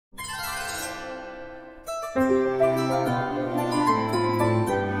Hi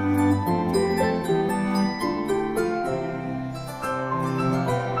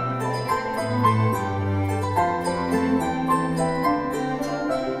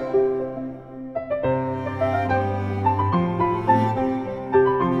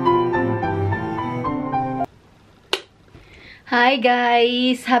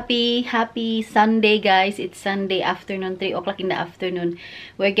guys! Happy Sunday guys. It's Sunday afternoon, 3 o'clock in the afternoon.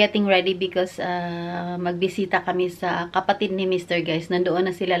 We're getting ready because magbisita kami sa kapatid ni Mr. guys. Nandoon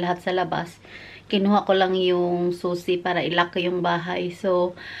na sila lahat sa labas. Kinuha ko lang yung susi para ilock yung bahay.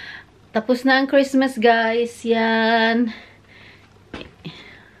 So, tapos na ang Christmas guys. Yan.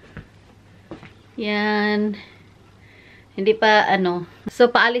 Yan. Hindi pa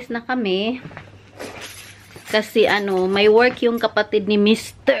So, paalis na kami. Kasi may work yung kapatid ni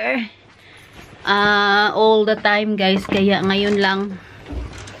Mr. All the time guys. Kaya ngayon lang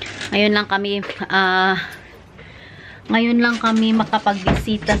kami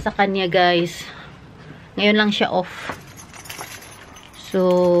makapagbisita sa kanya guys. Ngayon lang siya off.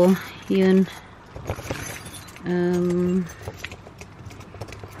 So, yun.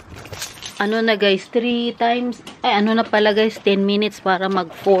 Na guys, 3 times. Na pala guys, 10 minutes para mag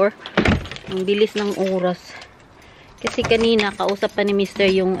 4. Ang bilis ng oras. Kasi kanina, kausap pa ni Mr.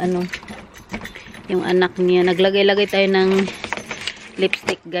 yung anak niya. Naglagay-lagay tayo ng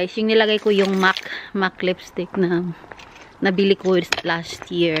lipstick, guys. Yung nilagay ko yung MAC lipstick na nabili ko last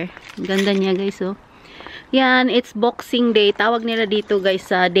year. Ganda niya, guys, oh. Yan, it's Boxing Day. Tawag nila dito, guys,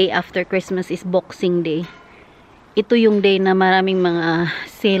 sa day after Christmas is Boxing Day. Ito yung day na maraming mga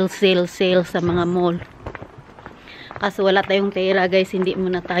sale sa mga mall. Kaso wala tayong pera, guys. Hindi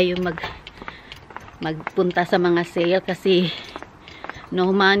muna tayo magpunta sa mga sale kasi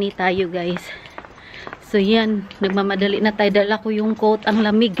no money tayo guys. So yan, nagmamadali na tayo. Dala ko yung coat, ang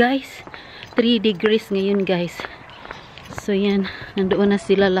lamig guys, 3 degrees ngayon guys. So yan, nandoon na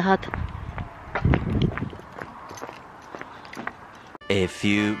sila lahat. A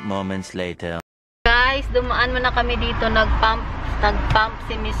few moments later. Guys, dumaan muna kami dito, nagpump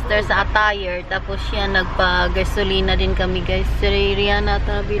si Mr. sa attire, tapos yan nagpa-gasolina din kami guys. Si Rihanna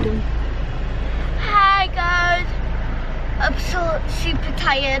tabi dun. Hi guys, I'm so super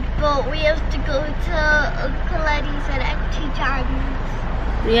tired, but we have to go to Uncle Eddie's at empty times.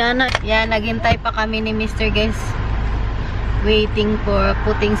 Rihanna, yan, naghintay pa kami ni Mr. guys, waiting for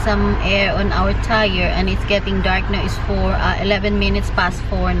putting some air on our tire, and it's getting dark now. It's 11 minutes past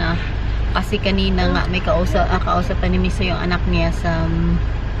 4 na. Kasi kanina nga may kausap pa ni Mr. yung anak niya sa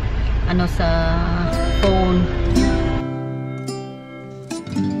sa phone.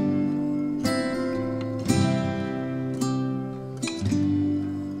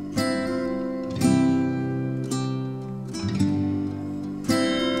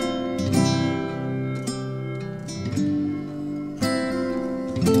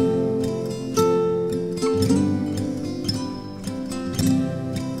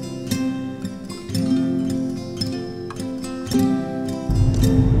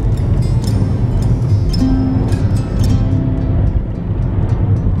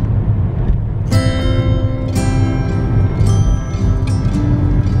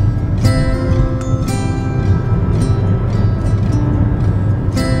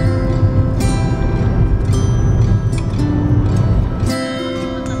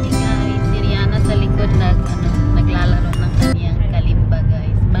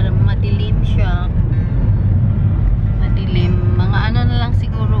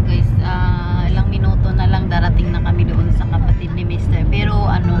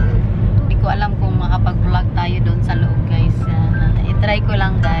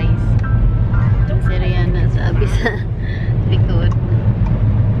 Likod.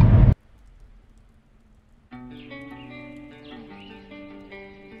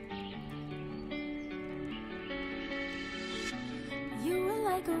 You were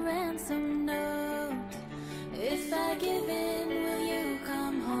like a ransom note. If I give in, will you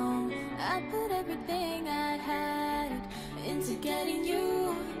come home? I put everything I had into getting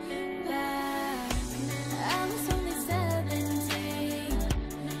you back. I was only 17,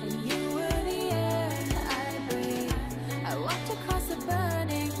 and you were the air I breathed. I walked across the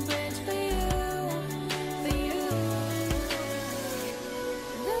burning bridge for you, for you.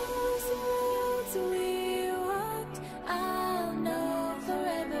 Those roads we walked, I'll know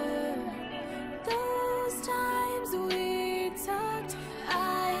forever. Those times we talked,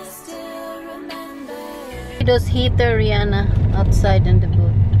 I still remember. Those heater, Rihanna, outside in the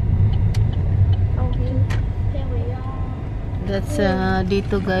boot. Okay, here we are. That's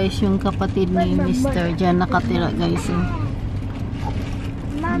dito guys yung kapatid ni Mr. Diyan nakatira guys.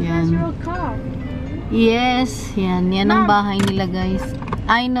 Mom has Yan. real car. Yes, yan. Yan ang bahay nila, guys.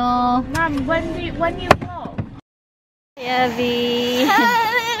 I know. Mom, when you vlog? Abby.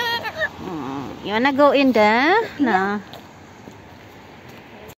 You wanna go in there? No.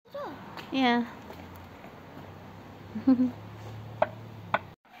 Yeah.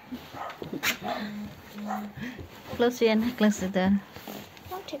 Close yan. Close the door.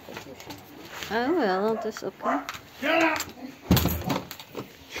 I'll take this. Oh, well, that's okay.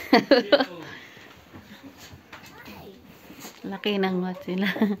 Laki ng mat sila.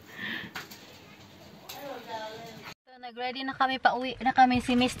 So, nag-ready na kami, pauwi na kami.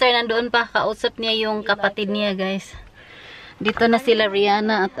 Si Mr. nandoon pa, kausap niya yung kapatid niya, guys. Dito na sila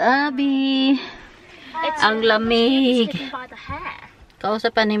Rihanna at Abby. Ang lamig.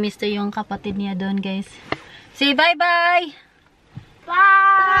 Kausap pa ni Mr. yung kapatid niya doon, guys. Say bye-bye!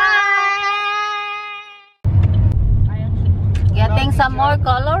 Bye! Getting some more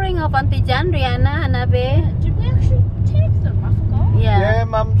coloring of Auntie Jan, Rihanna, Hanabe. Did we actually take them? I forgot. Yeah. Yeah,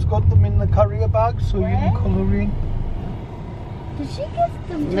 Mum's got them in the courier bag, so you can colour in. Did she give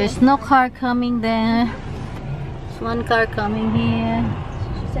them to There's no car coming there. There's one car coming here.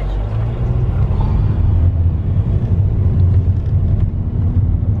 She said she was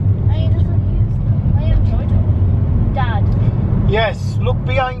I doesn't use them. I enjoyed them. Dad. Yes, look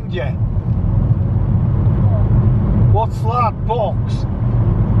behind you. What's that box?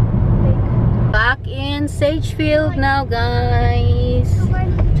 Back in Sagefield now, guys.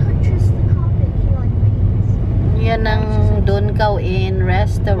 When he touches the carpet, he like pees. Yan ang Dunkaw Inn Oh,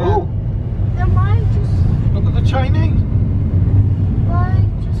 restaurant. Then why just look at the Chinese.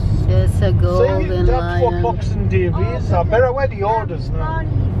 It's a See, golden that's what lion. Boxing Day is. I better wear the orders now.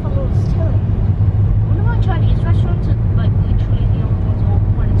 Barney follows Tilly. One of my Chinese restaurants are like literally the only ones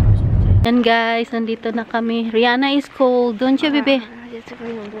open when it's Christmas Day. And guys, nandito na kami. Rihanna is cold. Don't you, baby?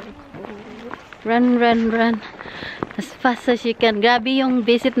 Run, run, run. As fast as you can. Grabe yung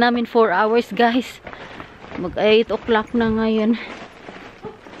visit namin 4 hours, guys. Mag 8 o'clock na ngayon.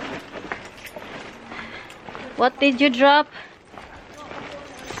 What did you drop?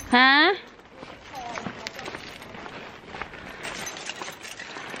 Huh?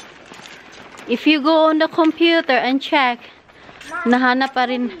 If you go on the computer and check, nahanap pa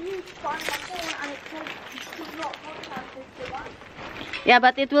rin. Yeah,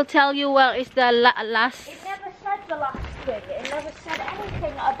 but it will tell you where is the last. It never said the last thing. It never said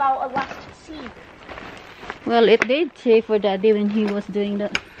anything about a last scene. Well, it did say for Daddy when he was doing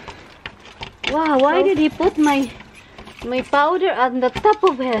that. Wow, why did he put my powder on the top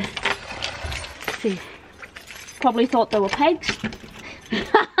of it? See. Probably thought they were pegs.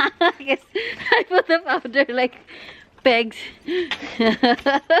 Yes, I put the powder like pegs.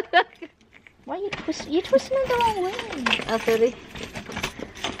 Why you're twisting it the wrong way? Oh, sorry.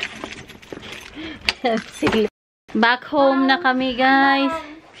 Sige. Back home na kami, guys.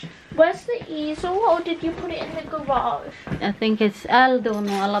 Where's the easel, or did you put it in the garage? I think it's, I don't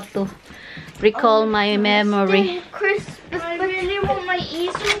know, I'll have to recall my memory. Christmas, I really want my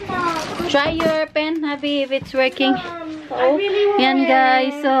easel, Mom. Try your pen, Happy, if it's working. I really want Yan, it.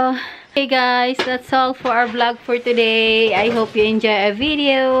 guys. So, hey guys, that's all for our vlog for today. I hope you enjoy our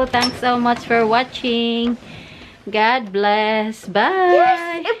video. Thanks so much for watching. God bless. Bye.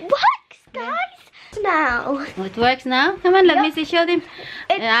 Yes, it works, guys. Now It works now? Come on, let me see. Show them.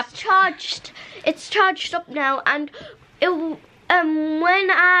 it's charged. It's charged up now, and it when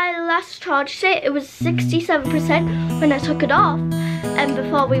I last charged it, it was 67% when I took it off, and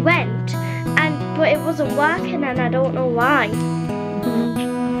before we went, but it wasn't working, and I don't know why.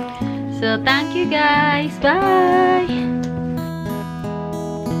 So, thank you guys. Bye.